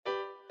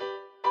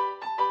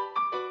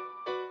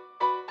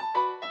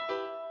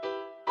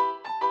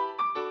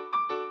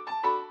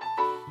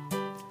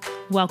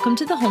Welcome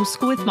to the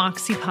Homeschool with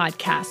Moxie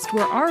podcast,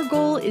 where our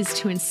goal is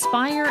to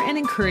inspire and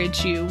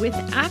encourage you with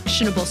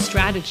actionable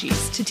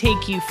strategies to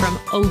take you from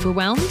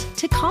overwhelmed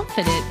to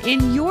confident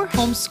in your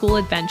homeschool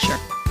adventure.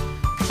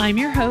 I'm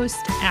your host,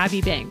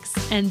 Abby Banks,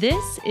 and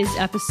this is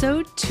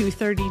episode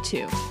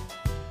 232.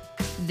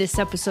 This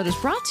episode is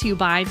brought to you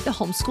by the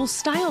Homeschool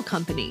Style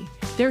Company.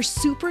 Their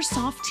super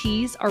soft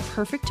tees are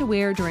perfect to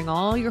wear during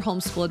all your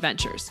homeschool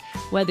adventures.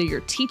 Whether you're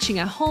teaching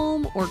at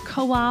home or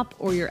co-op,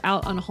 or you're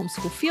out on a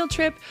homeschool field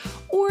trip,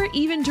 or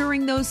even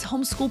during those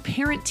homeschool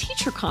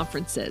parent-teacher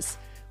conferences.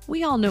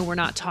 We all know we're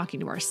not talking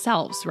to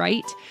ourselves,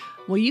 right?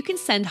 Well, you can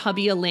send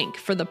hubby a link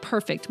for the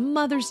perfect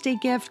Mother's Day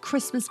gift,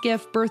 Christmas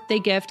gift, birthday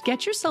gift.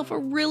 Get yourself a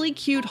really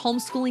cute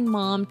homeschooling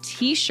mom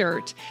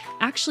t-shirt.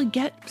 Actually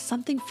get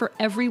something for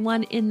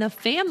everyone in the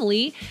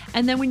family.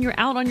 And then when you're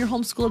out on your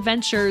homeschool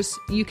adventures,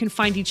 you can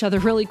find each other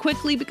really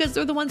quickly because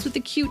they're the ones with the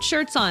cute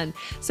shirts on.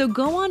 So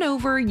go on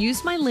over,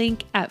 use my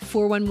link at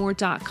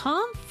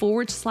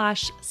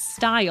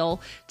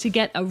 4onemore.com/style to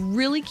get a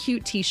really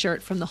cute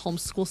t-shirt from the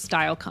Homeschool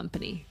Style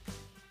Company.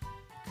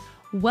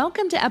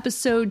 Welcome to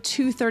episode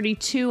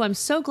 232. I'm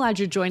so glad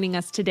you're joining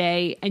us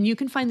today, and you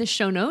can find the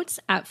show notes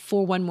at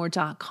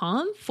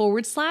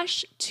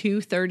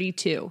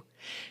 4onemore.com/232.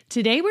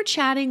 Today we're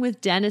chatting with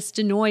Dennis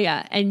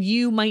DiNoia, and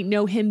you might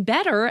know him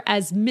better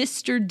as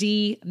Mr.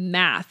 D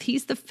Math.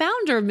 He's the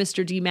founder of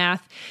Mr. D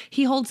Math.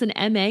 He holds an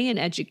MA in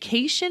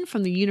education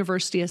from the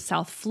University of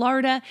South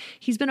Florida.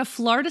 He's been a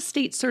Florida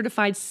State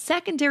certified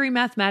secondary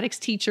mathematics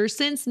teacher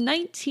since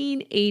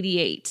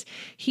 1988.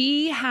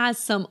 He has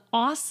some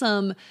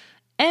awesome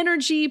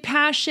energy,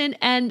 passion,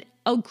 and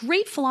a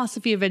great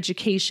philosophy of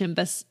education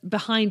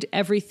behind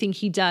everything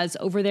he does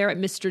over there at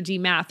Mr. D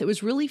Math. It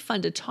was really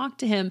fun to talk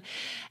to him.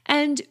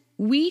 And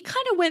we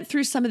kind of went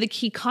through some of the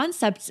key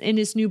concepts in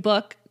his new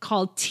book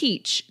called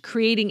Teach,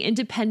 Creating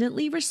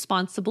Independently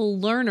Responsible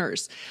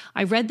Learners.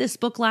 I read this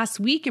book last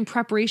week in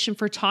preparation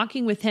for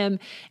talking with him.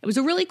 It was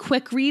a really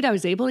quick read. I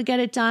was able to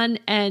get it done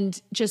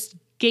and just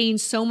gain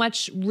so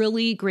much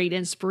really great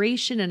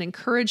inspiration and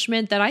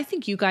encouragement that I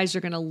think you guys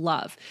are going to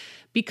love.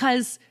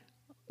 Because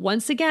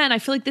once again, I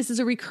feel like this is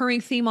a recurring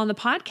theme on the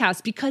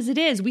podcast because it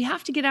is. We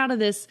have to get out of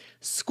this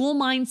school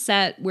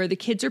mindset where the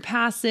kids are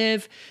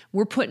passive.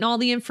 We're putting all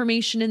the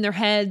information in their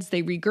heads.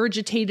 They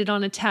regurgitate it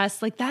on a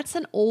test. Like that's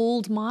an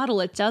old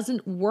model. It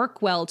doesn't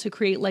work well to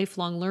create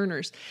lifelong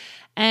learners.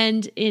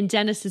 And in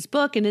Dennis's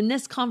book and in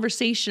this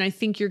conversation, I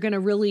think you're going to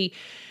really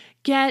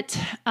get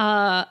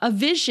a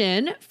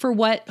vision for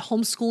what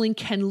homeschooling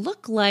can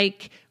look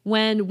like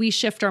when we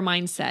shift our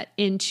mindset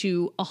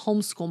into a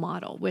homeschool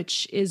model,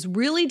 which is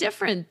really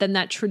different than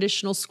that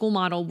traditional school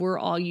model we're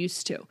all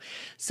used to.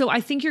 So I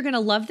think you're going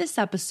to love this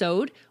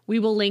episode. We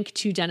will link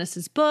to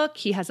Dennis's book.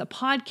 He has a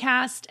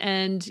podcast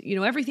and,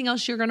 everything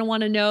else you're going to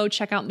want to know.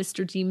 Check out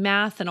Mr. D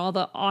Math and all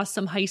the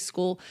awesome high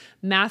school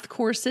math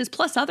courses,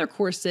 plus other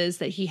courses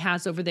that he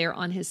has over there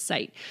on his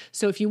site.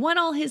 So if you want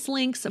all his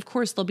links, of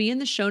course, they'll be in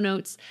the show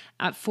notes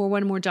at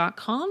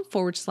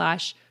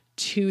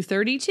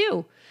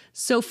 4onemore.com/232.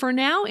 So for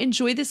now,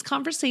 enjoy this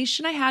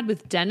conversation I had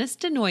with Dennis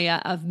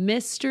DiNoia of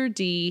Mr.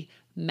 D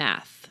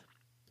Math.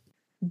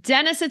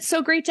 Dennis, it's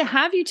so great to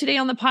have you today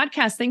on the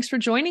podcast. Thanks for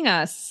joining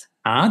us.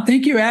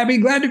 Thank you, Abby.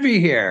 Glad to be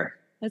here.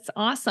 That's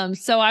awesome.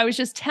 So I was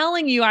just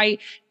telling you, I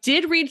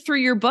did read through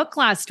your book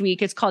last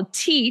week. It's called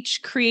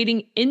Teach,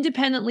 Creating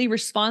Independently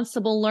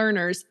Responsible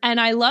Learners.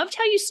 And I loved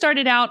how you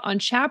started out on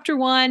chapter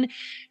 1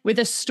 with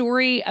a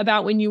story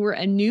about when you were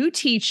a new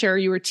teacher.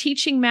 You were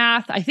teaching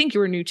math. I think you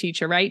were a new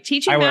teacher, right?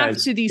 Teaching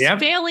math to these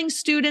failing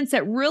students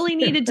that really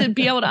needed to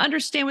be able to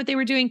understand what they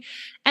were doing.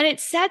 And it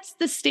sets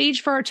the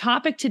stage for our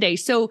topic today.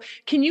 So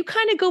can you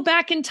kind of go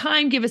back in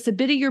time, give us a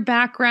bit of your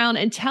background,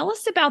 and tell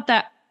us about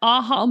that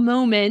aha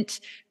moment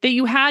that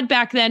you had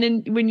back then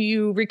and when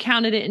you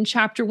recounted it in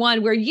chapter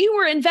 1, where you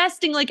were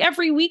investing like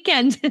every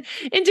weekend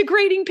into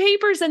grading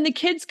papers and the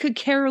kids could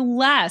care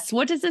less.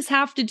 What does this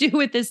have to do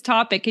with this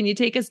topic? Can you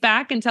take us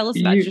back and tell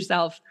us about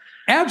yourself?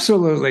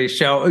 Absolutely.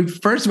 So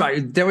first of all,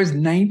 that was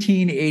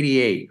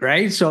 1988,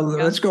 right? So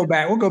let's go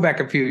back. We'll go back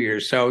a few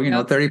years. So,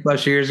 30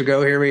 plus years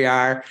ago, here we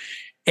are.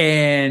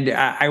 And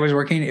I was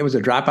working, it was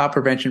a dropout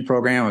prevention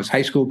program. It was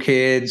high school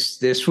kids.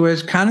 This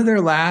was kind of their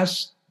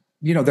last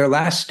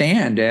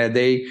stand.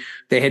 They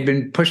had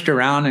been pushed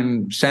around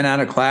and sent out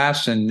of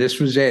class, and this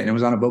was it. And it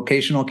was on a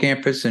vocational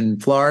campus in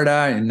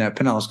Florida in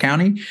Pinellas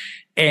County.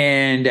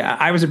 And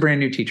I was a brand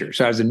new teacher.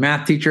 So I was a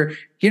math teacher,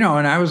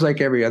 and I was like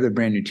every other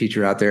brand new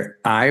teacher out there.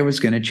 I was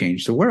going to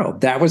change the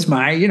world. That was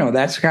my,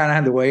 that's kind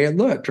of the way it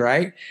looked,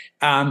 right?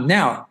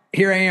 Now,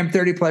 here I am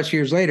 30 plus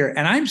years later,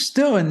 and I'm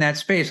still in that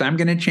space. I'm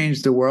going to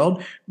change the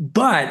world,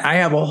 but I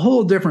have a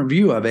whole different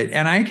view of it.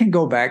 And I can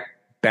go back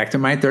back to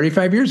my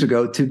 35 years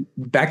ago, to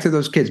back to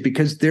those kids,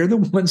 because they're the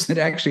ones that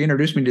actually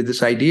introduced me to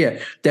this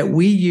idea that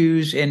we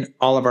use in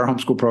all of our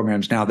homeschool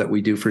programs now that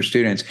we do for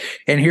students.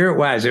 And here it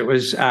was,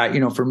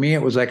 for me,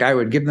 it was like, I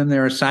would give them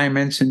their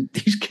assignments, and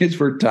these kids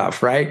were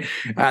tough, right?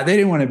 They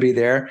didn't want to be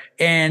there.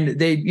 And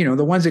they,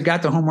 the ones that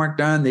got the homework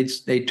done,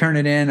 they turn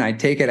it in. I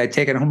take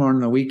it home on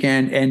the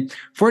weekend. And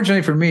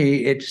fortunately for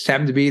me, it just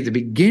happened to be the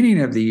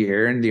beginning of the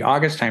year in the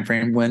August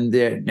timeframe when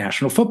the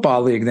National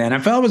Football League, the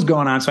NFL, was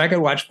going on. So I could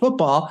watch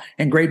football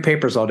and grade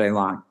papers all day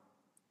long.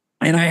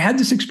 And I had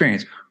this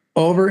experience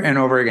over and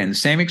over again, the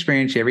same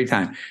experience every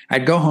time.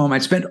 I'd go home,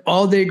 I'd spend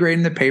all day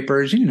grading the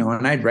papers,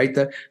 and I'd write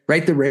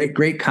the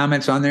great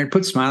comments on there,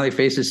 put smiley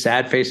faces,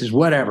 sad faces,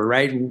 whatever,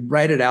 right?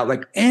 Write it out,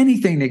 like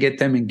anything to get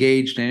them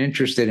engaged and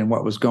interested in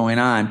what was going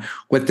on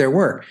with their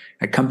work.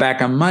 I'd come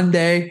back on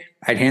Monday,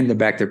 I'd hand them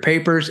back their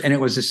papers, and it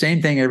was the same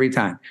thing every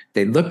time.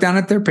 They'd look down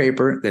at their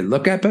paper, they'd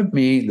look up at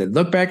me, they'd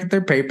look back at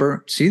their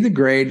paper, see the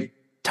grade,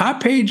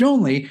 top page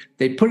only,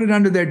 they'd put it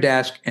under their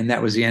desk, and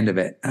that was the end of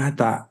it. And I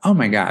thought, oh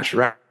my gosh,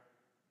 right?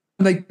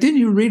 Like, didn't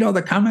you read all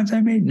the comments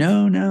I made?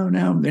 No.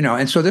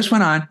 And so this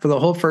went on for the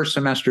whole first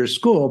semester of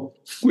school,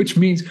 which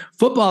means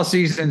football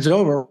season's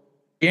over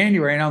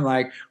January. And I'm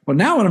like, well,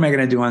 now what am I going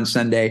to do on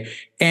Sunday?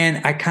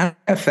 And I kind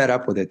of fed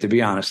up with it, to be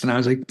honest. And I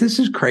was like, this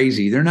is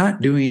crazy. They're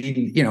not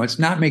doing, it's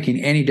not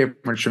making any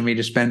difference for me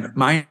to spend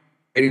my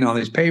reading all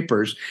these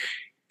papers.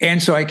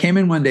 And so I came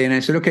in one day and I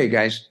said, okay,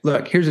 guys,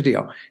 look, here's the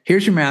deal.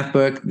 Here's your math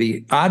book.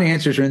 The odd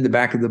answers are in the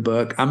back of the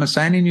book. I'm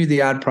assigning you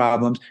the odd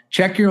problems.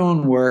 Check your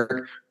own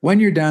work. When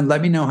you're done,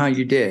 let me know how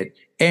you did.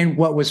 And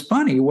what was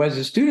funny was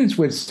the students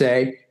would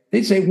say,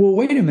 they'd say, well,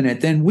 wait a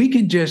minute, then we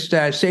can just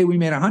say we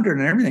made 100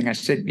 and everything. I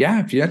said, yeah,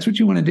 if that's what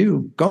you want to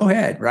do, go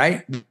ahead,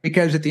 right?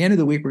 Because at the end of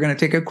the week, we're going to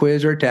take a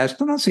quiz or a test,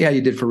 and I'll see how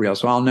you did for real,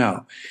 so I'll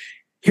know.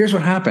 Here's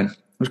what happened.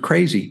 It was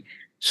crazy.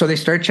 So they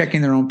start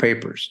checking their own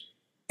papers.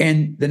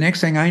 And the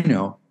next thing I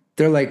know,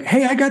 they're like,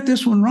 hey, I got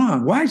this one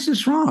wrong. Why is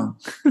this wrong?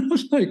 I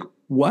was like,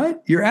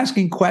 what? You're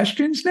asking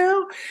questions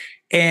now?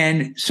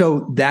 And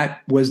so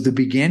that was the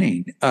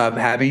beginning of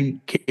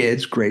having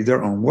kids grade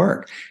their own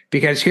work.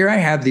 Because here I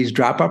have these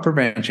dropout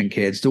prevention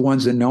kids, the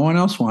ones that no one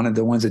else wanted,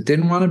 the ones that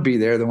didn't want to be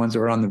there, the ones that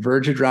were on the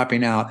verge of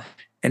dropping out.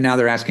 And now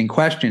they're asking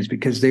questions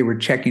because they were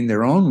checking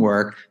their own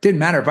work. Didn't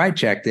matter if I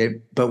checked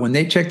it, but when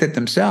they checked it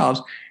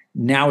themselves,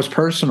 now it's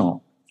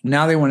personal.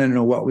 Now they want to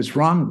know what was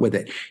wrong with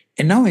it.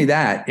 And not only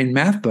that, in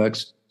math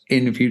books,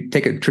 and if you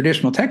take a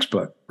traditional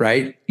textbook,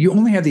 right, you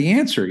only have the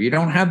answer. You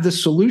don't have the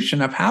solution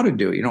of how to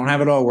do it. You don't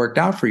have it all worked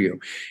out for you.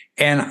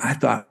 And I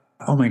thought,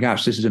 oh my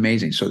gosh, this is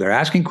amazing. So they're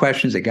asking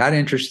questions. They got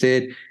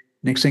interested.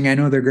 Next thing I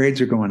know, their grades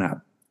are going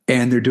up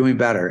and they're doing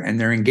better and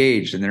they're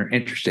engaged and they're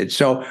interested.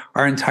 So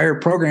our entire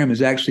program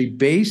is actually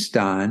based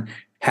on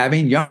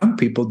having young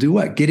people do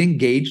what? Get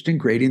engaged in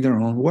grading their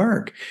own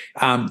work.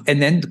 And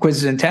then the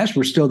quizzes and tests,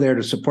 we're still there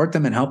to support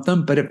them and help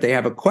them. But if they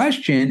have a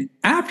question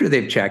after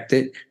they've checked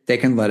it, they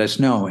can let us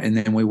know. And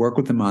then we work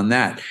with them on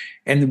that.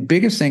 And the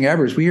biggest thing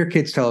ever is we hear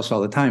kids tell us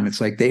all the time,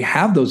 it's like they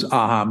have those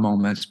aha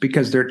moments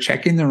because they're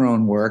checking their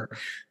own work.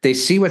 They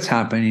see what's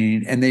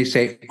happening and they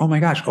say, oh my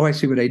gosh, oh, I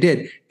see what I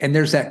did. And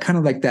there's that kind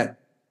of like that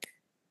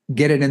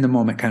get it in the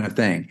moment kind of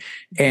thing.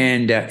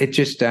 And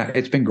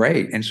it's been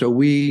great. And so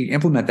we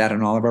implement that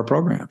in all of our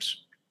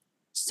programs.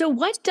 So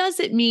what does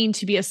it mean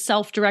to be a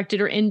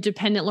self-directed or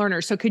independent learner?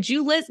 So could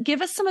you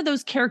give us some of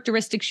those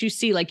characteristics you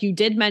see? Like you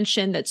did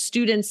mention that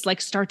students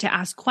start to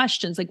ask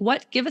questions.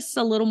 Give us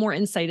a little more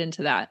insight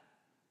into that.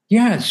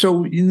 Yeah.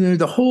 So,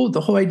 the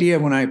whole idea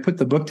when I put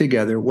the book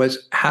together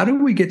was how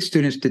do we get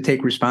students to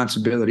take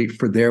responsibility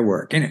for their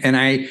work? And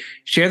I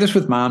share this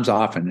with moms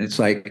often. It's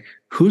like,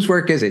 whose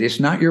work is it? It's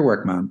not your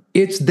work, mom.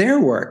 It's their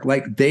work.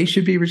 Like they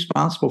should be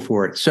responsible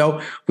for it. So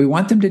we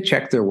want them to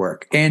check their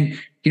work. And,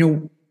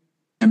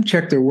 them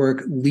check their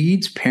work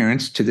leads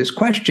parents to this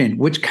question,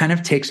 which kind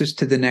of takes us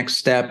to the next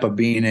step of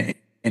being an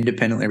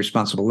independently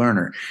responsible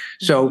learner.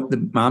 So the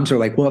moms are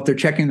like, well, if they're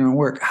checking their own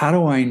work, how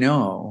do I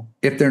know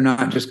if they're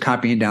not just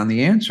copying down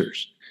the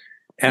answers?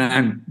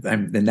 And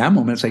I'm in that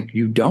moment, it's like,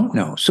 you don't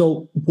know.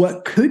 So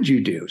what could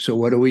you do? So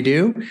what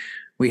do?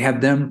 We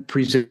have them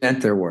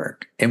present their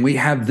work and we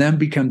have them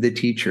become the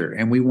teacher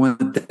and we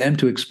want them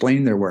to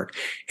explain their work.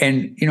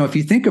 And, if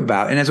you think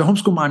about, and as a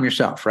homeschool mom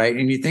yourself, right?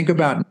 And you think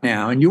about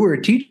now, and you were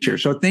a teacher.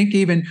 So think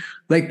even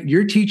like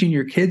you're teaching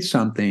your kids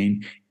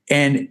something.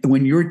 And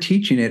when you're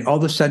teaching it, all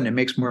of a sudden it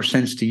makes more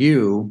sense to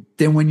you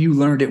than when you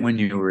learned it when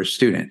you were a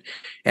student.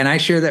 And I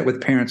share that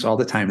with parents all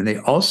the time. And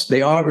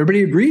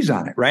everybody agrees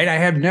on it, right? I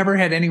have never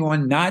had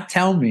anyone not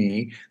tell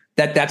me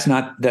that's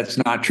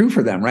not true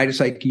for them, right? It's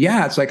like,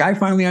 yeah, it's like I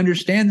finally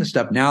understand the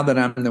stuff now that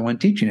I'm the one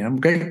teaching it. I'm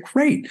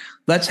great.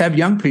 Let's have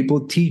young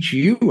people teach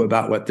you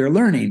about what they're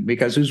learning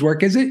because whose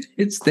work is it?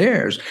 It's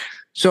theirs.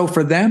 So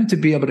for them to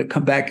be able to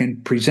come back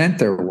and present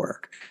their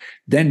work,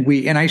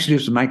 And I used to do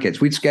this with my kids.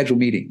 We'd schedule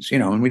meetings,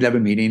 and we'd have a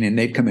meeting and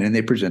they'd come in and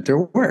they'd present their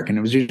work. And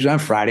it was usually on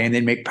Friday and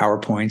they'd make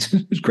PowerPoints.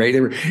 It was great.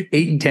 They were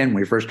 8 and 10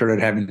 when we first started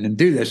having them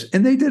do this,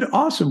 and they did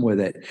awesome with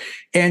it.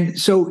 And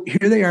so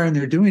here they are and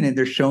they're doing it.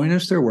 They're showing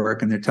us their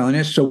work and they're telling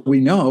us, so we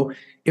know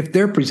if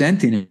they're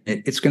presenting it,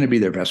 it's going to be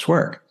their best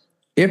work.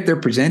 If they're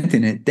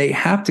presenting it, they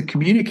have to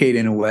communicate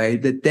in a way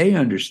that they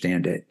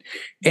understand it.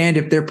 And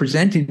if they're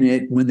presenting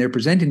it, when they're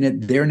presenting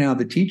it, they're now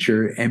the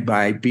teacher. And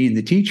by being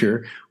the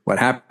teacher, what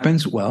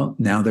happens? Well,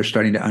 now they're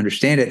starting to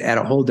understand it at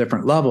a whole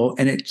different level.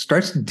 And it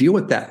starts to deal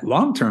with that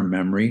long-term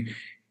memory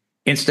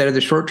instead of the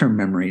short-term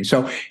memory.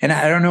 So, and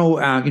I don't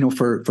know,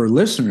 for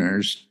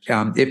listeners,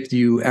 if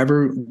you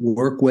ever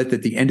work with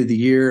at the end of the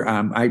year,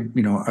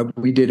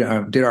 we did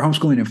our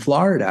homeschooling in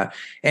Florida,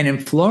 and in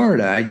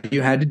Florida,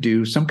 you had to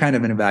do some kind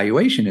of an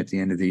evaluation at the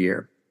end of the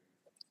year.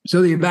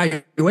 So the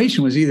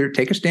evaluation was either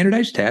take a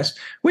standardized test,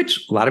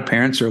 which a lot of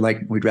parents are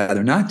like, we'd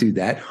rather not do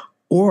that,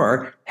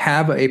 or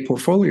have a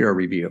portfolio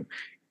review.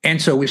 And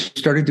so we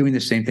started doing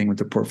the same thing with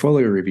the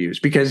portfolio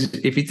reviews, because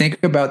if you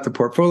think about the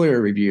portfolio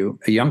review,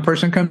 a young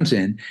person comes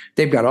in,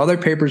 they've got all their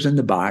papers in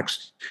the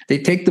box. They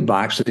take the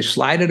box, they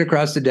slide it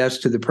across the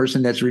desk to the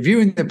person that's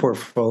reviewing the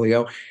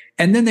portfolio.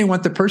 And then they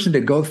want the person to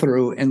go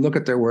through and look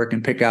at their work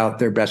and pick out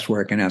their best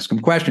work and ask them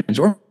questions.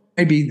 Or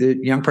maybe the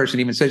young person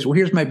even says, well,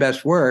 here's my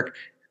best work.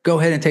 Go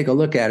ahead and take a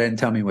look at it and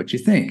tell me what you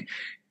think.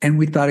 And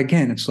we thought,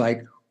 again, it's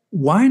like,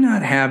 why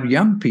not have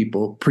young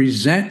people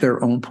present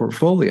their own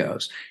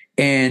portfolios?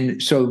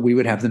 And so we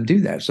would have them do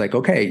that. It's like,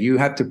 okay, you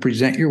have to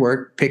present your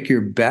work, pick your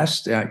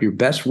best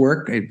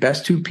work,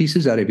 best 2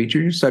 pieces out of each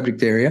of your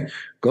subject area,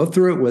 go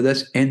through it with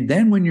us. And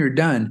then when you're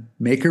done,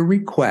 make a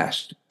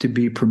request to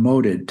be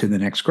promoted to the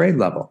next grade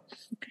level.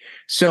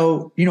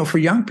 So, for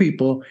young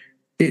people,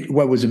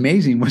 what was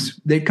amazing was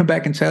they'd come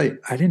back and say,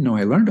 I didn't know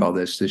I learned all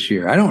this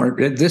year.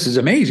 This is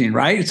amazing,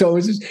 right? So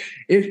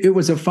it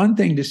was a fun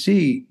thing to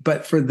see,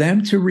 but for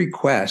them to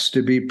request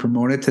to be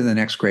promoted to the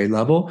next grade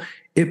level,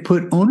 it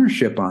put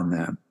ownership on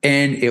them.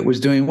 And it was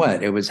doing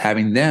what? It was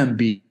having them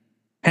be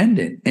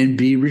independent and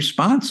be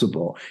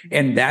responsible.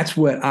 And that's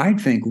what I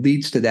think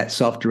leads to that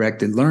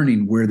self-directed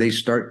learning, where they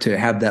start to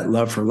have that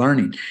love for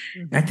learning.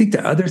 Mm-hmm. I think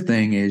the other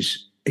thing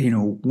is,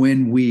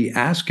 when we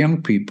ask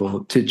young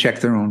people to check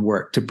their own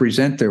work, to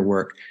present their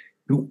work,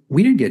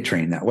 we didn't get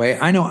trained that way.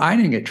 I know I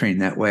didn't get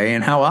trained that way.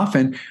 And how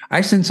often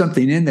I send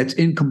something in that's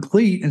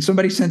incomplete and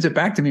somebody sends it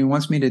back to me and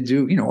wants me to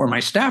do, or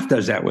my staff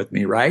does that with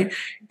me, right?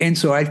 And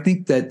so I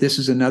think that this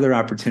is another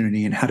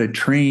opportunity in how to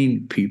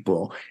train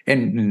people.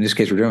 And in this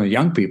case, we're dealing with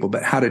young people,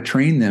 but how to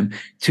train them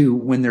to,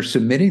 when they're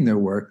submitting their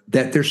work,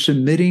 that they're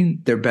submitting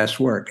their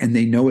best work and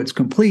they know it's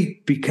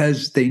complete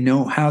because they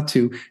know how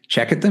to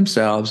check it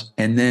themselves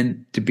and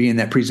then to be in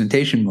that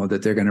presentation mode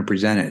that they're going to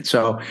present it.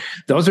 So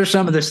those are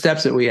some of the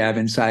steps that we have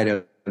inside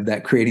of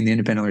that, creating the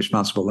independently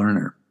responsible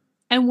learner.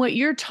 And what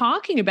you're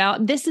talking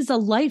about, this is a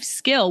life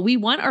skill. We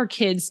want our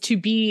kids to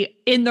be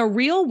in the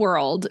real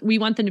world. We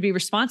want them to be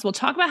responsible.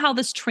 Talk about how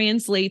this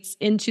translates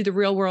into the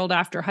real world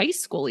after high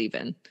school,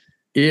 even.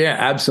 Yeah,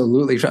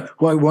 absolutely.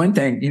 Well, one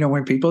thing,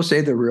 when people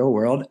say the real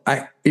world,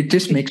 it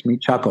just makes me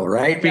chuckle,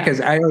 right? Yeah. Because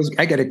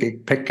I get a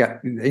pick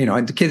up,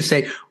 and the kids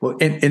say, well,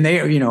 and they,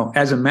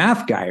 as a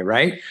math guy,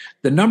 right?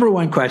 The number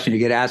one question you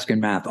get asked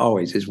in math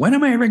always is, when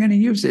am I ever going to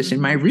use this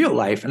in my real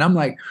life? And I'm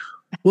like,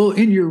 well,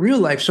 in your real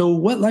life, so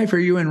what life are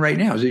you in right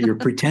now? Is it your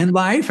pretend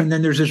life? And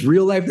then there's this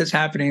real life that's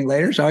happening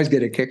later. So I always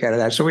get a kick out of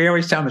that. So we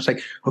always tell them, it's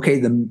like, okay,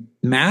 the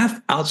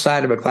math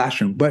outside of a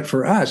classroom. But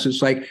for us,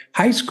 it's like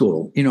high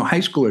school, high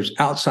schoolers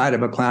outside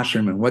of a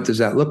classroom. And what does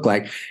that look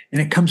like? And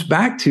it comes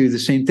back to the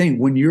same thing.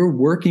 When you're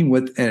working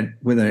with an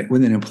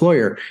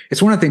employer,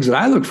 it's one of the things that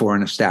I look for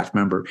in a staff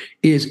member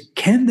is,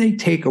 can they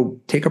take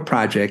a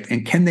project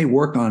and can they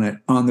work on it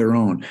on their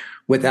own,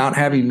 without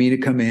having me to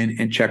come in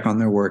and check on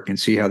their work and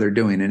see how they're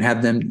doing and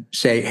have them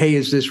say, hey,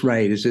 is this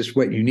right? Is this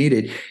what you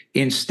needed?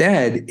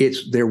 Instead,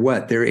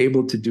 they're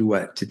able to do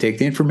what? To take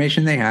the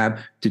information they have,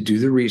 to do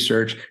the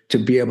research, to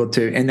be able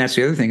to, and that's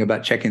the other thing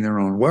about checking their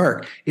own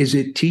work, is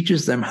it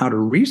teaches them how to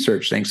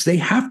research things. They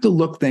have to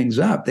look things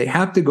up. They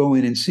have to go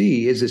in and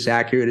see, is this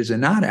accurate? Is it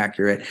not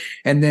accurate?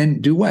 And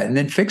then do what? And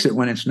then fix it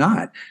when it's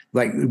not.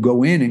 Like,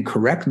 go in and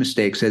correct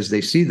mistakes as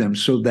they see them,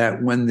 so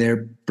that when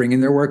they're bringing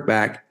their work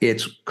back,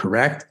 it's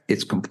correct,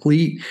 it's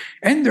complete.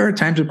 And there are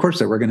times, of course,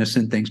 that we're going to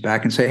send things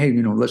back and say, hey,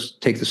 let's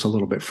take this a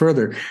little bit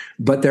further.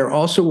 But they're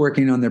also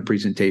working on their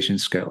presentation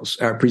skills.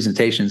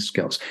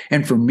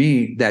 And for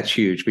me, that's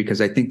huge,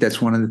 because I think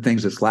that's one of the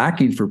things that's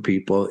lacking for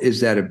people, is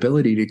that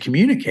ability to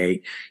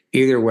communicate,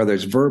 either whether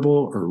it's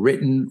verbal or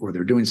written, or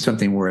they're doing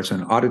something where it's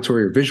an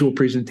auditory or visual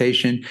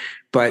presentation.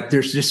 But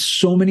there's just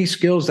so many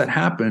skills that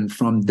happen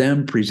from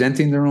them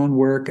presenting their own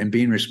work and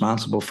being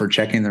responsible for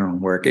checking their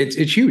own work. It's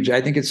huge. I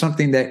think it's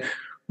something that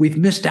we've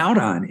missed out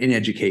on in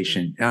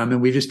education.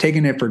 And we've just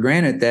taken it for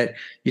granted that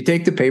you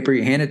take the paper,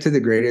 you hand it to the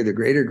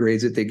grader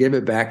grades it, they give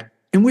it back.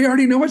 And we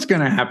already know what's going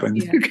to happen.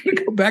 Yeah. They're going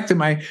to go back to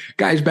my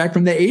guys back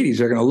from the 80s.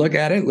 They're going to look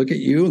at it, look at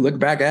you, look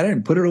back at it,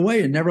 and put it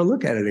away and never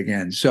look at it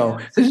again. So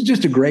this is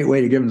just a great way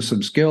to give them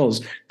some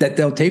skills that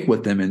they'll take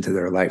with them into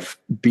their life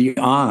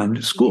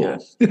beyond school.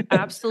 Yeah,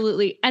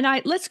 absolutely. And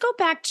let's go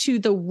back to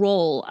the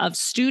role of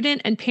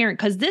student and parent,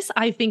 because this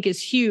I think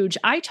is huge.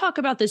 I talk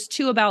about this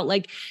too, about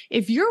like,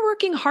 if you're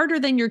working harder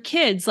than your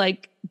kids,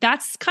 like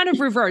that's kind of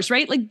reverse,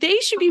 right? Like they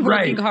should be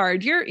working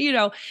hard.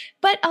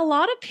 But a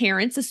lot of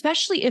parents,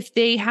 especially if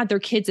they had their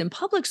kids in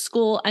public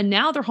school and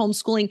now they're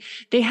homeschooling,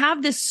 they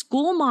have this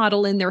school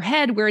model in their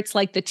head where it's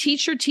like the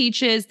teacher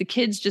teaches, the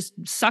kids just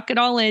suck it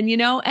all in,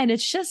 and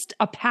it's just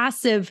a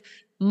passive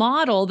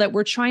model that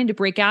we're trying to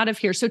break out of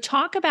here. So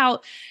talk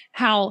about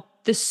how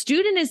the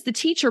student is the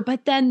teacher,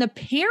 but then the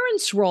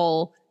parent's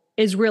role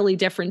is really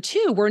different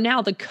too. We're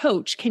now the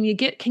coach. Can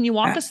you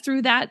walk us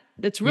through that?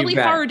 That's really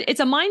hard.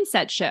 It's a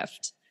mindset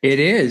shift. It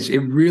is. It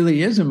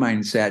really is a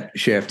mindset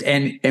shift.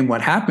 And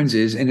what happens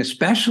is, and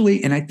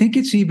especially, and I think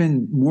it's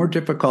even more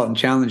difficult and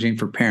challenging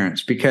for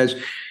parents because,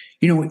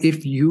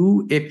 if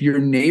your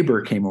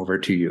neighbor came over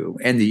to you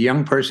and the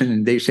young person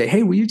and they say,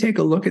 hey, will you take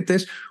a look at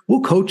this?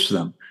 We'll coach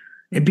them.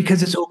 And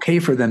because it's okay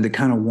for them to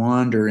kind of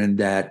wander in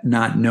that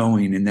not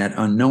knowing and that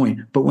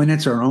unknowing. But when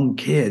it's our own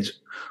kids,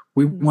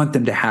 we want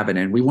them to have it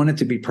and we want it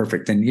to be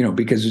perfect. And,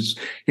 because it's,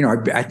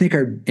 I think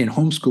in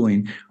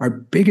homeschooling, our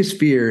biggest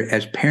fear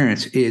as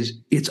parents is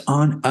it's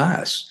on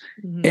us.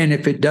 Mm-hmm. And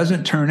if it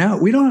doesn't turn out,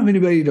 we don't have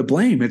anybody to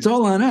blame. It's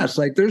all on us.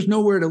 Like there's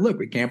nowhere to look.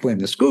 We can't blame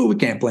the school. We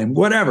can't blame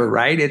whatever,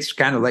 right? It's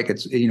kind of like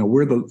it's,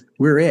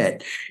 we're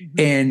it. Mm-hmm.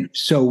 And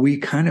so we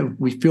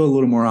feel a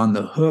little more on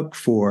the hook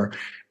for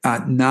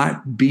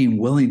not being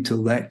willing to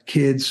let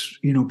kids,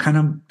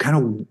 kind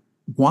of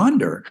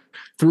wander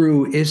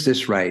through, is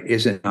this right?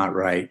 Is it not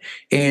right?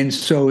 And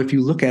so if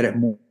you look at it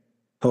more,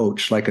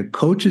 like a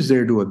coach is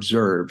there to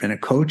observe and a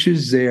coach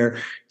is there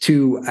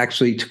to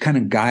kind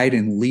of guide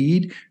and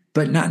lead,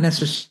 but not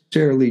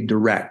necessarily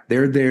direct.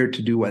 They're there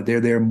to do what? They're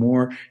there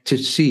more to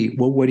see,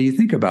 well, what do you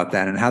think about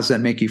that? And how does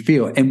that make you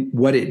feel? And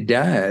what it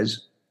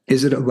does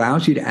is it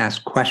allows you to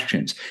ask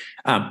questions.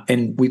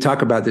 And we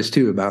talk about this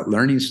too, about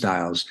learning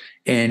styles.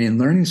 And in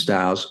learning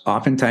styles,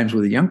 oftentimes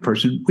with a young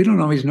person, we don't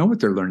always know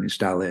what their learning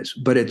style is.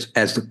 But it's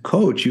as the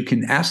coach, you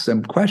can ask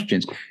them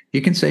questions.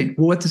 You can say,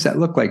 well, what does that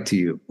look like to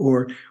you?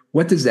 Or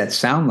what does that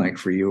sound like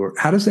for you? Or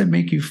how does that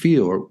make you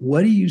feel? Or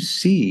what do you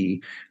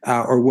see?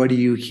 Or what do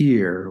you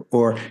hear?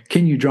 Or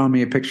can you draw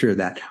me a picture of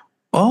that?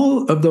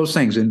 All of those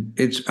things. And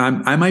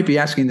I might be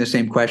asking the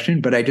same question,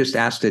 but I just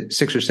asked it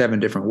 6 or 7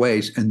 different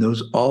ways. And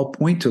those all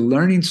point to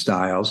learning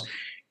styles.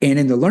 And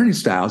in the learning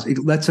styles,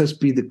 it lets us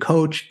be the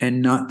coach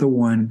and not the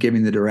one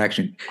giving the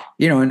direction.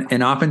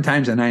 And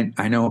oftentimes, and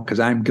I know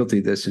because I'm guilty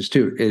of this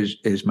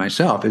is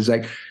myself, is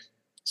like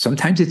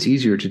sometimes it's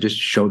easier to just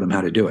show them how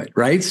to do it,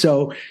 right?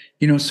 So,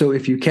 so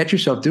if you catch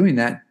yourself doing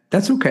that,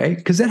 that's okay,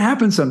 because that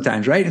happens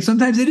sometimes, right? And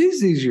sometimes it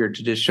is easier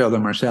to just show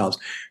them ourselves.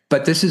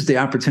 But this is the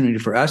opportunity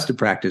for us to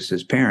practice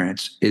as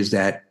parents, is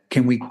that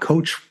can we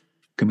coach?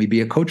 Can we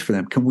be a coach for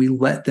them? Can we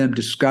let them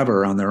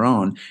discover on their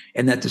own?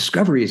 And that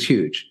discovery is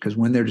huge, because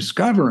when they're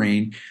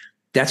discovering,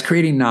 that's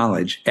creating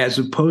knowledge, as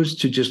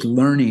opposed to just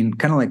learning.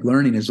 Kind of like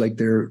learning is like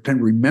they're kind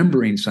of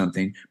remembering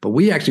something, but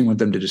we actually want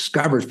them to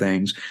discover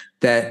things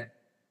that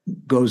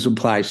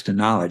applies to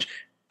knowledge.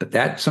 But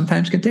that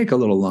sometimes can take a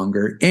little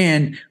longer.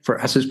 And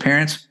for us as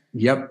parents,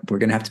 yep, we're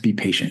going to have to be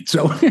patient.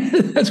 So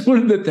that's one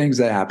of the things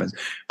that happens.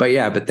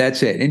 But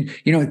that's it. And,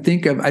 I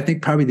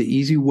think probably the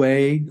easy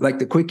way, like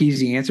the quick,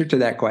 easy answer to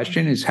that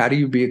question is, how do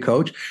you be a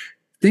coach?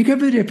 Think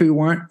of it if it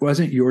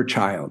wasn't your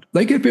child.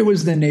 Like if it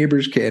was the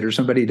neighbor's kid or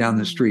somebody down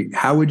the street,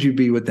 how would you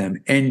be with them?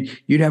 And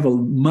you'd have a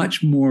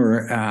much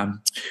more,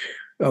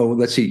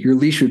 your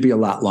leash would be a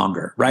lot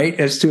longer, right?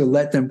 As to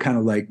let them kind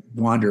of like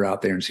wander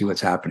out there and see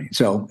what's happening.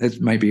 So it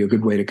might be a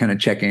good way to kind of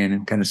check in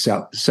and kind of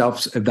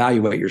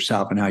self-evaluate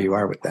yourself and how you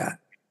are with that.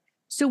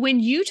 So when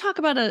you talk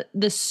about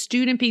the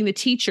student being the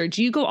teacher,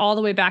 do you go all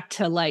the way back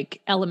to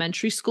like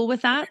elementary school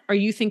with that? Or are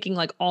you thinking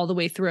like all the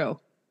way through?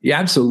 Yeah,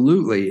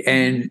 absolutely.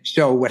 And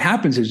so what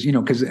happens is,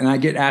 and I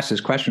get asked this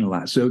question a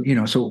lot. So,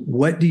 so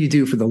what do you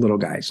do for the little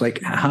guys?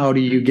 Like, how do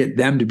you get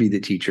them to be the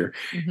teacher?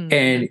 Mm-hmm.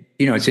 And,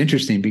 it's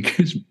interesting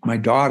because my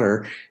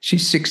daughter,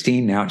 she's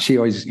 16 now. She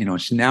always,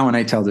 now when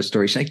I tell this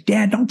story, she's like,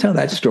 Dad, don't tell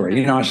that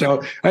story.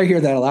 So I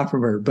hear that a lot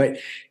from her. But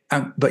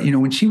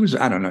when she was,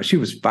 I don't know, she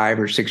was 5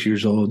 or 6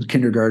 years old,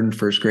 kindergarten,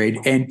 first grade.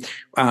 And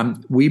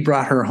we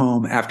brought her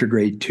home after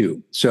grade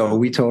 2. So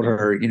we told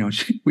her,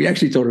 we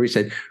actually told her, we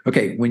said,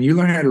 okay, when you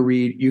learn how to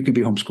read, you can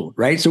be homeschooled,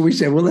 right? So we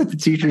said, we'll let the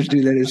teachers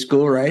do that at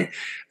school, right?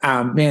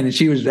 And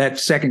she was that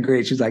second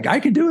grade. She's like, I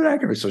can do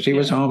it. So she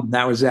was home.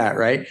 That was that,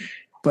 right?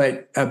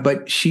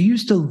 But she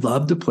used to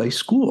love to play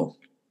school.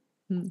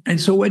 And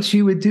so what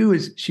she would do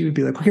is she would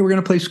be like, okay, we're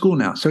going to play school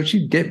now. So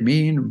she'd get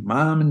me and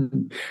mom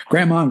and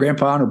grandma and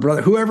grandpa and her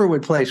brother, whoever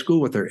would play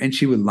school with her. And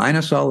she would line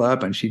us all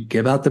up and she'd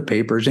give out the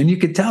papers. And you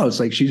could tell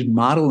it's like she's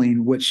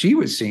modeling what she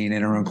was seeing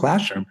in her own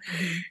classroom.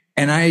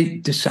 And I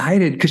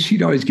decided, because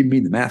she'd always give me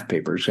the math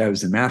papers, I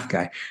was the math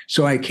guy.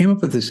 So I came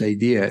up with this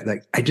idea,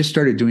 like I just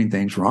started doing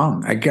things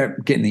wrong. I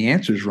kept getting the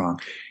answers wrong.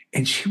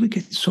 And she would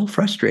get so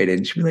frustrated.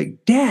 And she'd be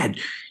like, Dad,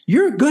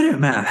 you're good at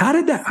math. How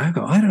did that? I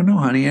go, I don't know,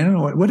 honey. I don't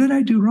know. What did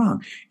I do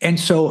wrong? And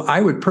so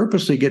I would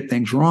purposely get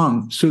things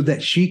wrong so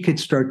that she could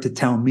start to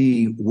tell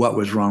me what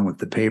was wrong with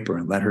the paper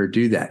and let her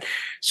do that.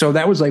 So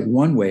that was like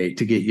one way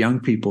to get young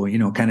people,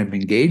 kind of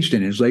engaged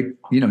in it. It's like,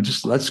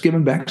 just let's give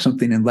them back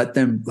something and let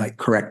them like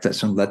correct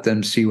us and let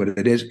them see what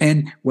it is.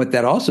 And what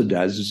that also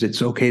does is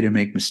it's okay to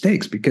make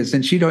mistakes, because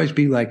then she'd always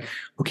be like,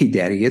 okay,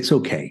 Daddy, it's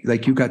okay.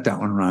 Like you got that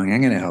one wrong.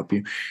 I'm going to help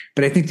you.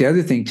 But I think the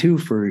other thing too,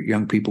 for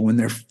young people, when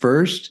they're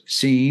first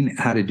seeing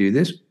how to do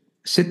this,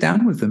 sit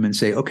down with them and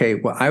say, okay,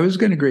 well, I was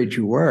going to grade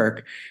your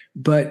work,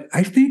 but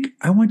I think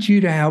I want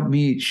you to help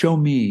me, show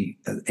me,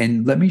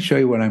 and let me show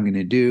you what I'm going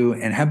to do,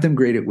 and have them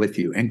grade it with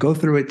you and go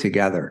through it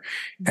together,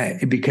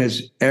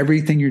 because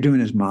everything you're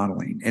doing is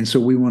modeling. And so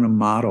we want to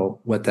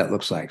model what that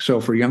looks like. So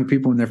for young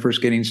people when they're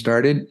first getting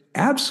started,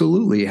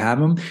 absolutely have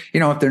them,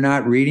 if they're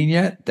not reading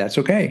yet, that's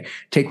okay.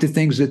 Take the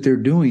things that they're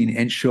doing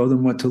and show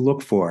them what to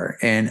look for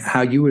and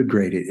how you would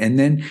grade it. And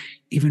then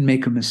even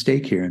make a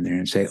mistake here and there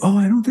and say, oh,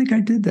 I don't think I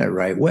did that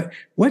right.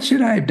 What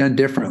should I have done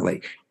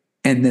differently?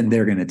 And then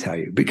they're going to tell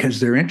you,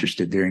 because they're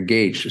interested, they're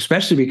engaged,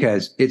 especially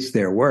because it's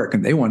their work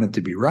and they want it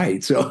to be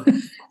right. So,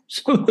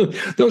 so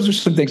those are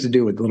some things to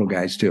do with little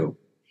guys too.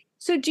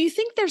 So do you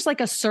think there's like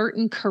a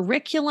certain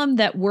curriculum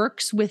that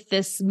works with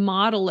this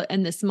model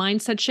and this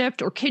mindset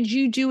shift, or could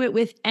you do it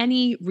with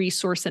any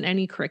resource and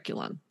any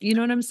curriculum? You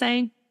know what I'm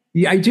saying?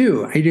 Yeah, I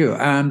do.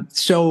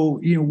 So,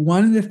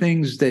 one of the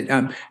things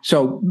that,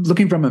 so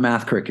looking from a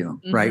math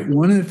curriculum, right?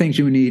 One of the things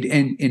you would need,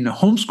 and in the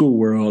homeschool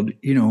world,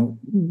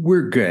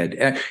 we're good.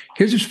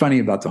 Here's what's funny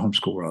about the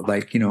homeschool world.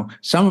 Like,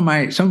 some of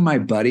my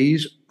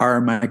buddies are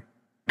my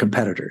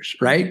competitors,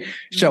 right?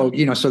 So,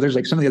 so there's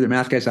like some of the other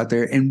math guys out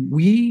there, and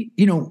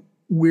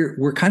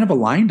we're kind of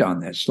aligned on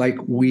this. Like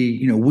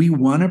we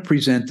want to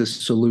present the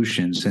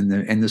solutions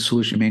and the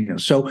solution manual.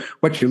 So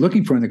what you're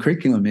looking for in the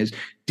curriculum is,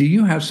 do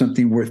you have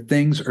something where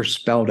things are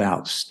spelled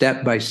out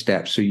step by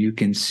step so you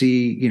can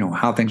see,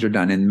 how things are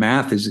done? And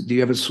math is, do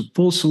you have a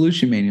full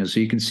solution manual so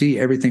you can see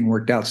everything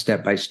worked out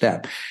step by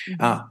step?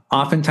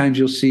 Oftentimes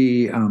you'll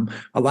see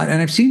a lot,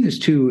 and I've seen this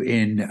too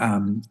in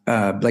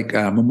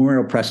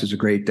Memorial Press is a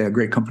great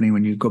company.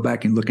 When you go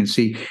back and look and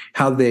see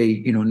how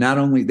they, not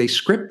only they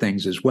script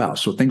things as well.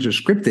 So things are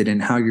scripted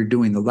in how you're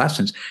doing the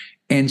lessons.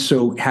 And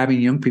so having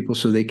young people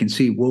so they can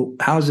see, well,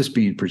 how is this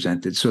being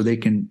presented? So they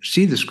can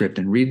see the script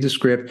and read the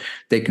script.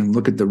 They can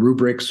look at the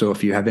rubrics. So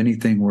if you have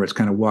anything where it's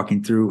kind of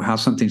walking through how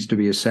something's to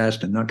be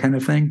assessed and that kind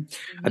of thing,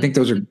 I think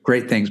those are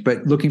great things.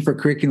 But looking for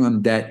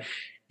curriculum that,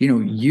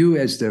 you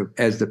as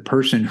the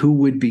person who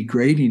would be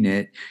grading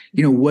it,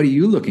 what are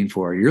you looking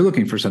for? You're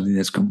looking for something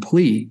that's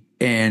complete.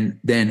 And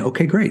then,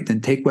 okay, great.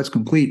 Then take what's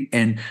complete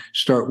and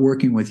start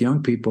working with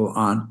young people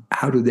on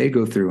how do they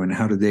go through and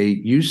how do they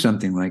use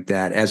something like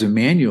that as a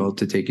manual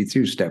to take you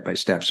through step by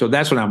step. So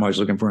that's what I'm always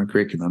looking for in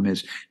curriculum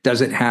is,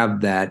 does it have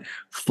that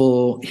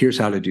full, here's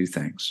how to do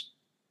things?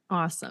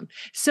 Awesome.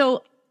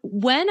 So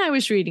when I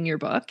was reading your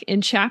book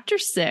in chapter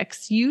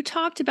 6, you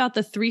talked about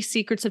the 3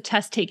 secrets of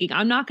test taking.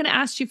 I'm not going to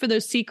ask you for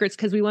those secrets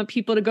because we want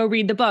people to go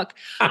read the book,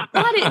 but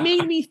it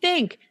made me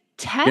think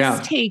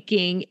test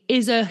taking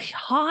is a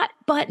hot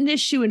button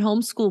issue in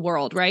homeschool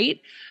world, right?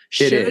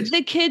 Should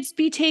the kids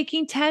be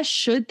taking tests?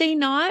 Should they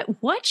not?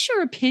 What's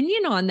your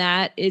opinion on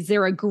that? Is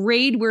there a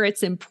grade where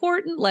it's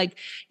important? Like,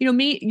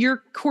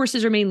 your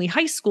courses are mainly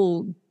high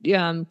school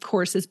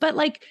courses, but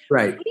like,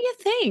 what do you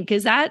think?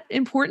 Is that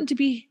important to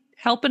be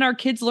helping our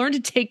kids learn to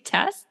take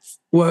tests?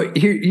 Well,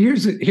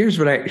 here's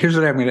what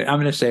I'm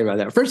going to say about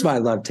that. First of all, I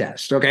love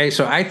tests. Okay.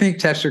 So I think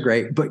tests are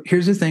great, but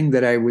here's the thing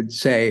that I would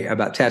say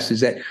about tests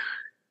is that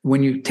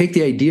when you take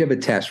the idea of a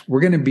test, we're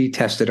going to be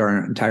tested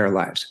our entire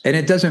lives. And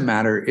it doesn't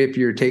matter if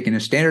you're taking a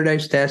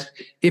standardized test,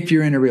 if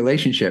you're in a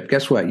relationship.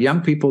 Guess what? Young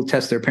people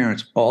test their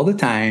parents all the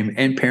time,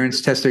 and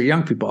parents test their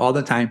young people all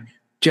the time,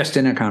 just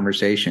in a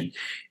conversation.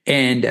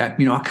 And,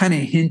 I'll kind of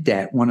hint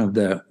at one of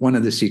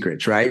the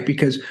secrets, right?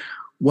 Because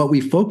what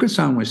we focus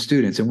on with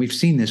students, and we've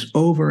seen this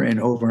over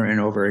and over and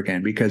over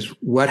again, because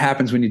what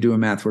happens when you do a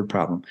math word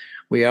problem?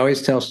 We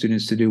always tell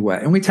students to do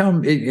what? And we tell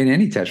them in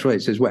any test, really,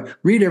 it says what?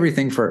 Read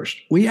everything first.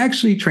 We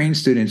actually train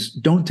students,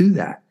 don't do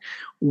that.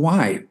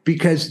 Why?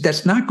 Because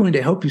that's not going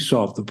to help you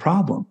solve the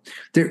problem.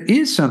 There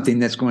is something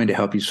that's going to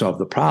help you solve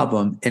the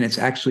problem, and it's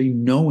actually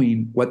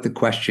knowing what the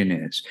question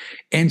is.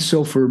 And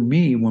so for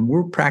me, when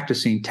we're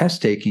practicing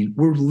test taking,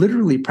 we're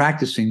literally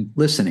practicing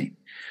listening.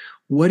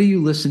 What are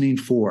you listening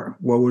for?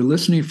 Well, we're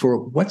listening for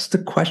what's the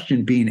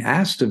question being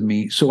asked of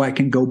me so I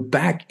can go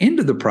back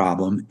into the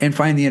problem and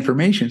find the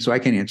information so I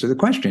can answer the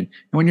question.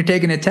 And when you're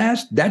taking a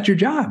test, that's your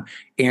job.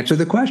 Answer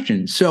the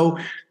question. So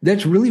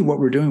that's really what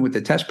we're doing with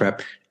the test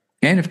prep.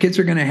 And if kids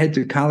are going to head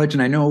to college,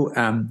 and I know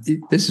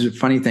this is a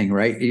funny thing,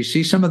 right? You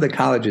see some of the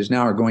colleges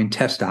now are going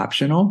test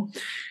optional.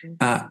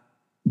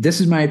 This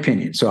is my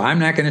opinion. So I'm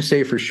not going to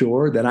say for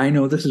sure that I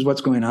know this is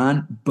what's going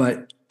on,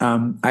 but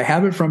I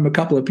have it from a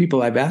couple of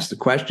people I've asked the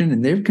question,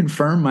 and they've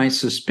confirmed my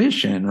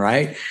suspicion,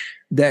 right?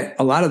 That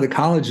a lot of the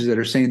colleges that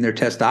are saying they're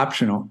test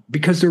optional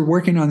because they're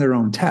working on their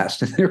own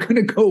test and they're going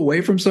to go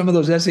away from some of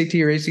those SAT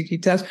or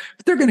ACT tests,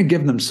 but they're going to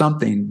give them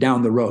something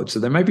down the road. So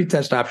they might be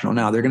test optional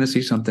now. They're going to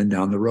see something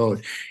down the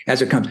road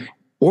as it comes.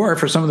 Or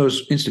for some of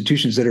those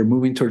institutions that are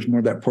moving towards more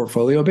of that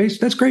portfolio base,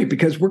 that's great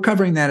because we're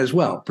covering that as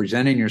well,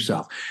 presenting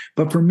yourself.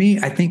 But for me,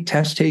 I think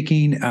test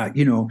taking,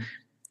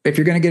 if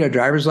you're going to get a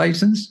driver's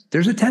license,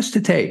 there's a test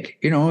to take.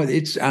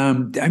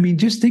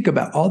 Just think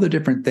about all the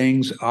different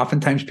things.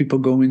 Oftentimes people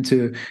go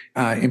into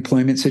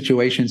employment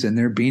situations and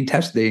they're being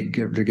tested.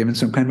 They're given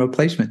some kind of a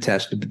placement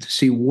test to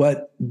see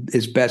what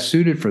is best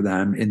suited for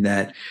them in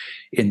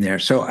there.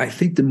 So I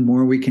think the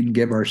more we can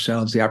give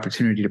ourselves the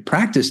opportunity to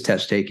practice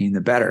test taking,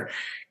 the better.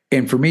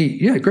 And for me,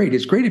 yeah, great.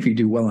 It's great if you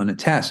do well on a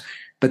test.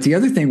 But the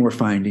other thing we're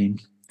finding,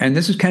 and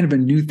this is kind of a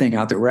new thing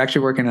out there. We're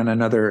actually working on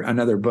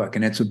another book,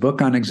 and it's a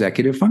book on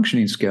executive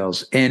functioning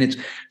skills. And it's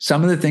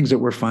some of the things that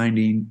we're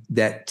finding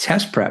that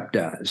test prep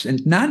does,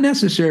 and not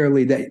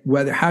necessarily that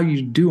whether how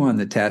you do on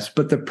the test,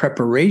 but the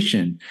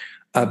preparation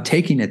of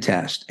taking a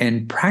test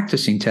and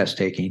practicing test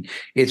taking.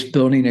 It's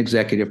building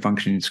executive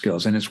functioning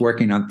skills, and it's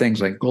working on things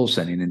like goal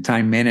setting and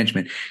time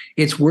management.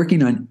 It's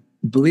working on,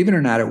 believe it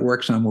or not, it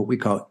works on what we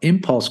call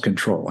impulse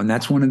control. And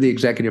that's one of the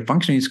executive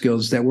functioning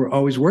skills that we're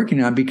always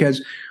working on,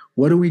 because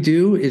what do we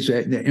do is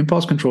the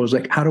impulse control is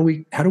like, how do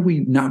we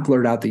not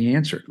blurt out the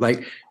answer?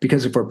 Like,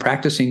 because if we're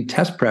practicing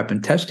test prep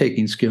and test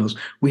taking skills,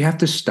 we have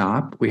to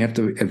stop, we have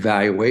to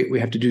evaluate, we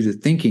have to do the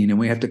thinking, and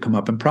we have to come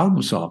up and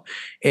problem solve.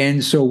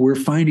 And so we're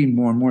finding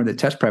more and more that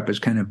test prep is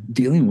kind of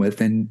dealing with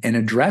and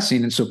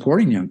addressing and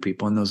supporting young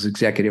people in those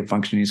executive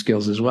functioning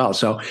skills as well.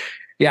 So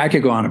yeah, I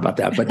could go on about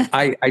that, but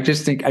I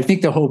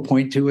think the whole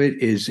point to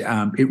it is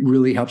it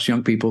really helps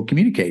young people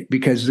communicate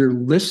because they're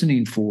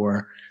listening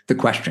for the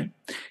question.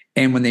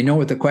 And when they know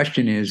what the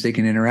question is, they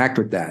can interact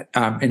with that.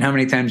 And how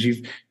many times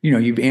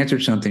you've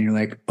answered something, you're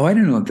like, oh, I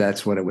didn't know if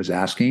that's what it was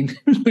asking.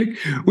 Like,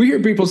 we hear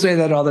people say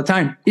that all the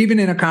time, even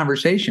in a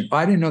conversation. Oh,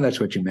 I didn't know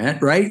that's what you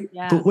meant, right?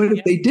 Yeah. But what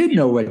if they did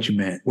know what you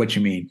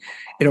mean?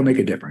 It'll make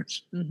a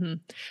difference. Mm-hmm.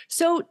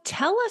 So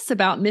tell us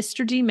about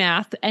Mr. D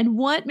Math and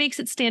what makes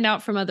it stand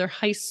out from other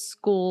high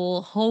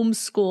school,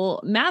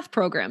 homeschool math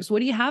programs. What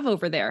do you have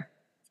over there?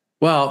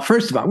 Well,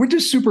 first of all, we're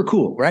just super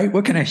cool, right?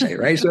 What can I say,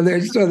 right? So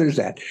there's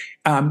that.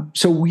 I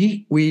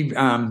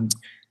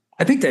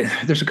think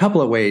that there's a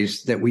couple of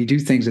ways that we do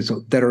things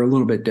that are a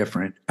little bit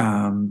different.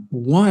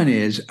 One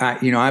is,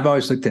 I've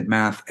always looked at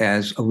math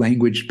as a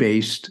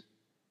language-based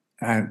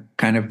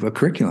kind of a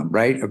curriculum,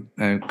 right?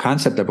 A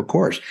concept of a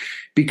course,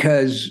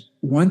 because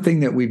one thing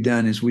that we've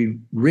done is we've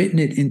written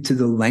it into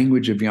the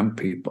language of young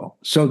people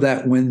so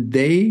that when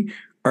they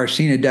are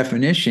seeing a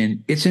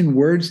definition, it's in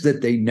words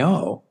that they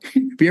know.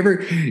 If you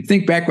ever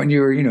think back when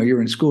you were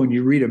in school and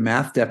you read a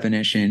math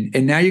definition,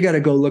 and now you got to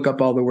go look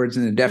up all the words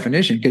in the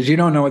definition because you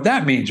don't know what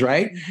that means,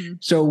 right? Mm-hmm.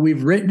 So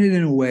we've written it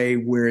in a way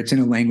where it's in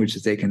a language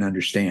that they can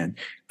understand.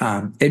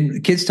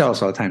 And kids tell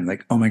us all the time,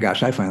 like, oh my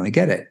gosh, I finally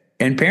get it.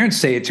 And parents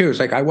say it too. It's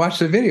like, I watched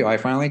the video, I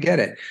finally get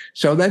it.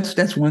 So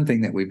that's one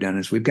thing that we've done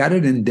is we've got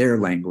it in their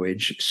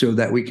language so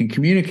that we can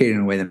communicate in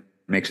a way that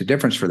makes a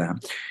difference for them.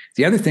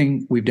 The other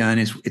thing we've done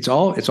is it's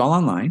all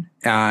online,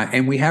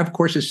 and we have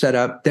courses set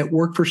up that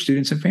work for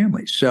students and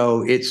families.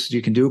 So you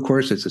can do a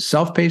course, it's a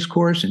self-paced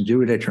course, and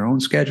do it at your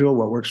own schedule,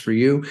 what works for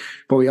you.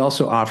 But we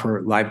also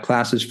offer live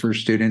classes for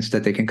students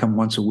that they can come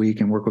once a week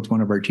and work with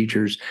one of our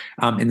teachers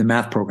in the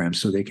math program,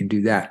 so they can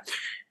do that.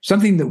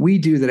 Something that we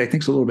do that I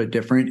think is a little bit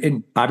different,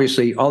 and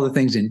obviously all the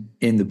things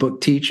in the book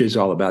teach is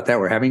all about that.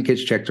 We're having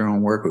kids check their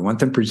own work. We want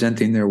them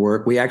presenting their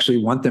work. We actually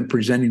want them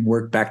presenting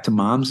work back to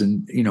moms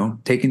and,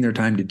 taking their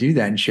time to do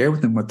that and share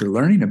with them what they're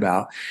learning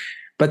about.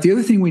 But the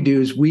other thing we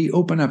do is we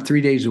open up 3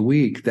 days a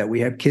week that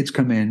we have kids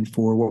come in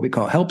for what we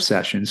call help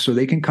sessions. So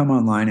they can come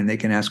online and they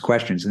can ask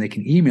questions, and they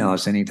can email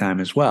us anytime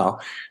as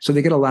well. So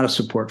they get a lot of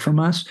support from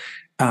us.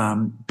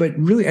 But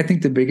really, I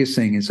think the biggest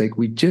thing is like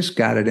we just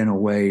got it in a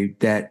way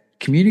that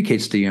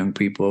communicates to young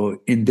people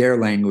in their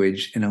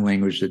language, in a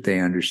language that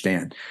they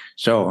understand.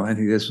 So I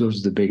think those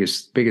are the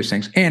biggest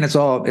things. And it's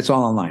all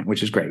online,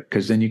 which is great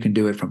because then you can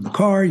do it from the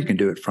car. You can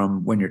do it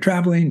from when you're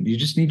traveling. You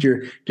just need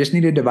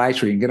a device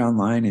where you can get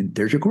online and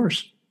there's your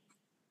course.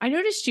 I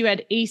noticed you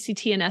had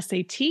ACT and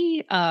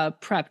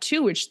SAT prep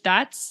too, which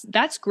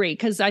that's great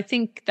because I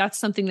think that's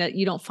something that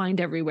you don't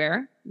find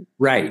everywhere.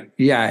 Right.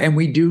 Yeah. And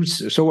we do.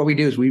 So what we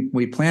do is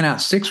we plan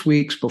out 6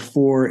 weeks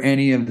before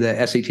any of the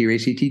SAT or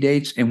ACT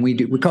dates. And we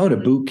call it a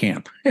boot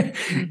camp.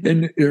 Mm-hmm.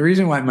 And the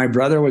reason why my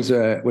brother was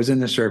in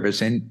the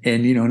service and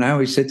I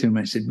always said to him,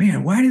 I said,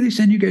 man, why do they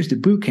send you guys to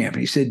boot camp?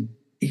 And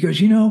he goes,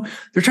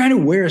 they're trying to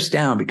wear us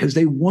down because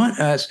they want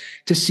us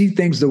to see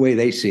things the way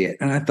they see it.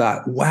 And I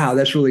thought, wow,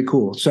 that's really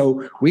cool.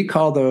 So we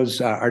call those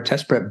our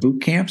test prep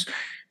boot camps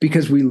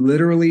because we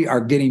literally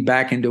are getting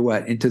back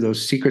into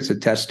those secrets of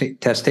test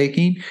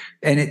taking.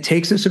 And it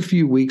takes us a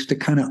few weeks to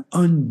kind of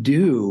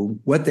undo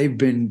what they've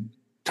been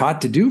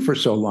taught to do for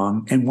so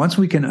long. And once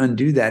we can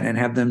undo that and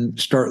have them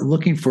start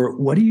looking for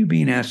what are you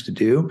being asked to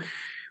do,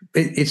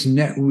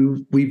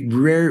 really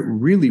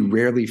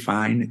rarely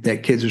find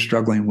that kids are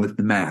struggling with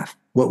the math.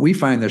 What we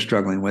find they're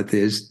struggling with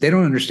is they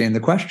don't understand the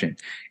question.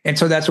 And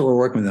so that's what we're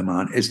working with them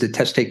on, is the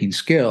test taking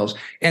skills.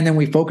 And then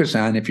we focus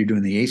on, if you're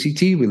doing the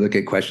ACT, we look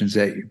at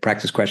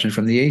practice questions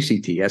from the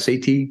ACT.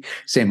 SAT,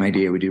 same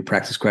idea. We do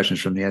practice questions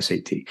from the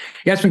SAT.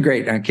 Yeah, it's been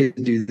great.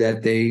 Kids do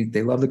that.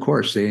 They love the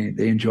course. They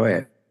enjoy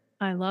it.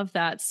 I love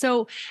that.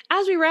 So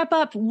as we wrap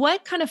up,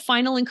 what kind of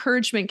final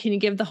encouragement can you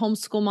give the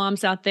homeschool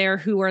moms out there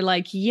who are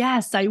like,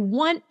 yes, I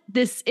want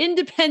this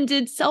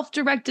independent,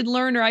 self-directed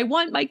learner. I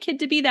want my kid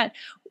to be that.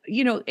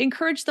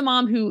 Encourage the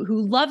mom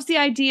who loves the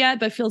idea,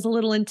 but feels a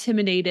little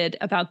intimidated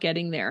about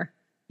getting there.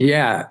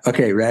 Yeah.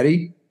 Okay.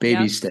 Ready?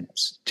 Baby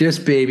steps,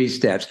 just baby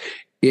steps.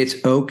 It's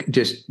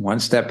just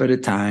one step at a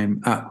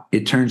time.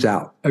 It turns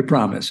out, I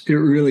promise, it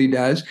really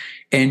does.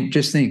 And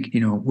just think,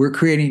 we're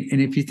creating,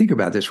 and if you think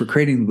about this, we're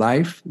creating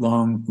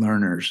lifelong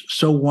learners.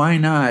 So why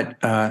not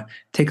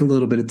take a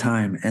little bit of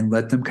time and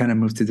let them kind of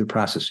move through the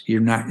process?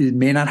 It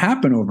may not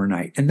happen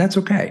overnight, and that's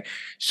okay.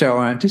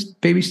 So just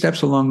baby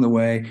steps along the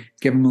way,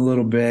 give them a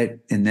little bit,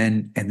 and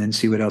then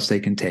see what else they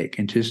can take,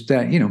 and just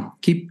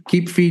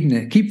keep feeding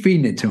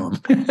it to them.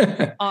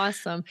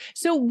 Awesome.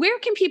 So where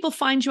can people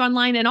find you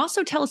online, and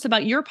also tell us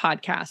about your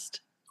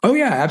podcast? Oh,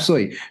 yeah,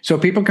 absolutely. So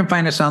people can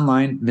find us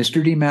online,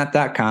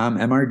 mrdmath.com,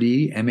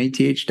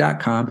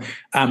 mrdmath.com.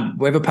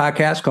 We have a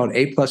podcast called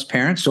A+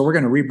 Parents. So we're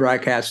going to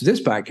rebroadcast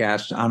this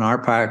podcast on our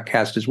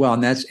podcast as well.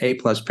 And that's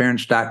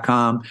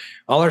aplusparents.com.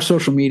 All our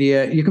social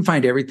media, you can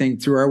find everything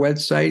through our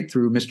website,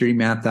 through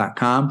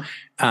mrdmath.com.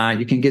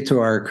 You can get to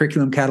our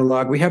curriculum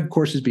catalog. We have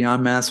courses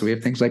beyond math. So we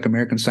have things like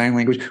American Sign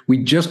Language.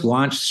 We just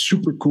launched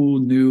super cool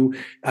new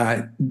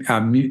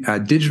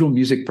digital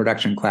music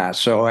production class.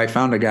 So I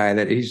found a guy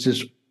that he's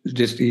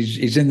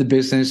in the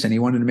business, and he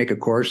wanted to make a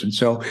course. And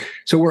so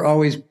we're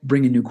always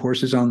bringing new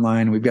courses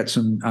online. We've got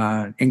some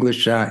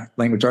English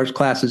language arts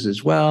classes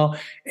as well.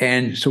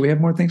 And so we have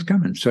more things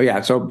coming. So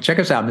check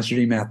us out,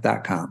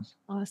 mrdmath.com.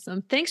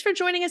 Awesome. Thanks for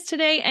joining us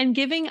today and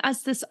giving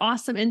us this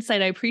awesome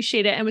insight. I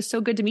appreciate it. And it was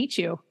so good to meet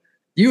you.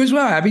 You as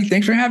well, Abby.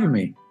 Thanks for having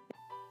me.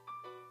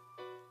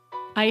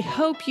 I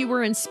hope you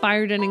were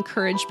inspired and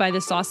encouraged by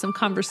this awesome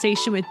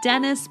conversation with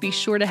Dennis. Be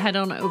sure to head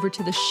on over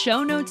to the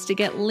show notes to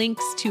get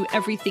links to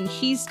everything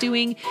he's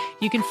doing.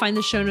 You can find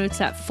the show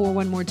notes at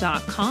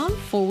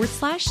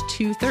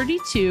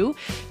 411more.com/232.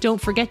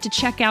 Don't forget to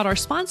check out our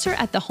sponsor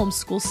at the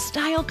Homeschool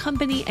Style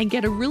Company and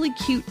get a really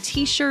cute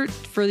t-shirt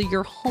for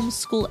your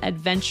homeschool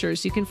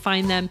adventures. You can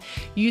find them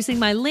using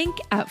my link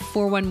at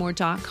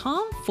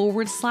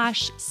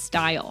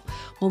 411more.com/style.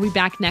 We'll be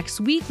back next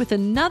week with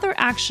another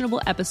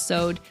actionable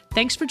episode.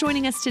 Thanks for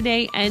joining us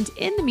today. And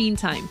in the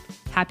meantime,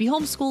 happy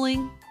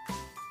homeschooling.